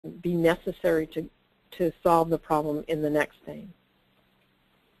be necessary to solve the problem in the next thing.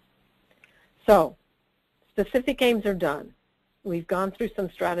 So, specific aims are done. We've gone through some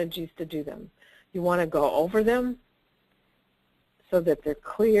strategies to do them. You want to go over them so that they're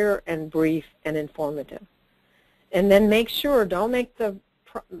clear and brief and informative. And then make sure, don't make the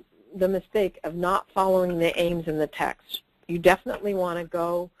mistake of not following the aims in the text. You definitely want to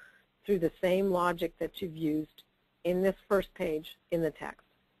go through the same logic that you've used in this first page in the text.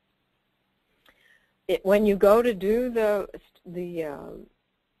 When you go to do the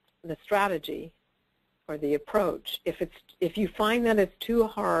strategy or the approach, if you find that it's too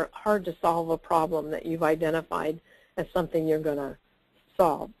hard to solve a problem that you've identified as something you're going to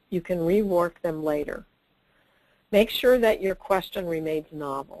solve, you can rework them later. Make sure that your question remains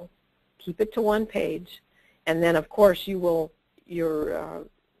novel. Keep it to one page, and then of course your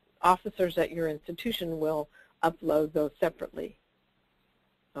officers at your institution will upload those separately.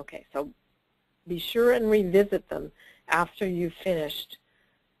 Okay, so be sure and revisit them after you've finished,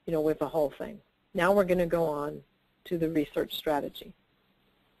 with the whole thing. Now we're going to go on to the research strategy.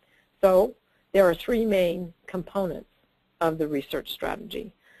 So there are three main components of the research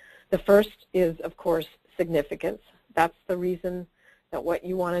strategy. The first is, of course, significance. That's the reason that what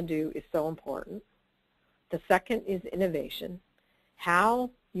you want to do is so important. The second is innovation. How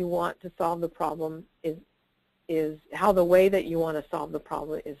you want to solve the problem is how the way that you want to solve the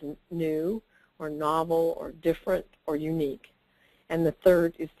problem is new or novel or different or unique. And the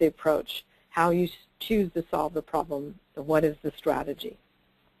third is the approach, how you choose to solve the problem, and what is the strategy.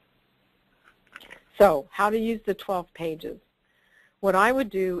 So how to use the 12 pages. What I would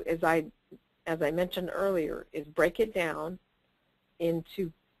do is, as I mentioned earlier, is break it down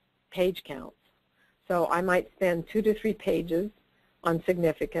into page counts. So I might spend 2 to 3 pages on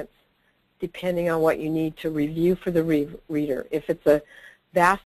significance, depending on what you need to review for the reader. If it's a vast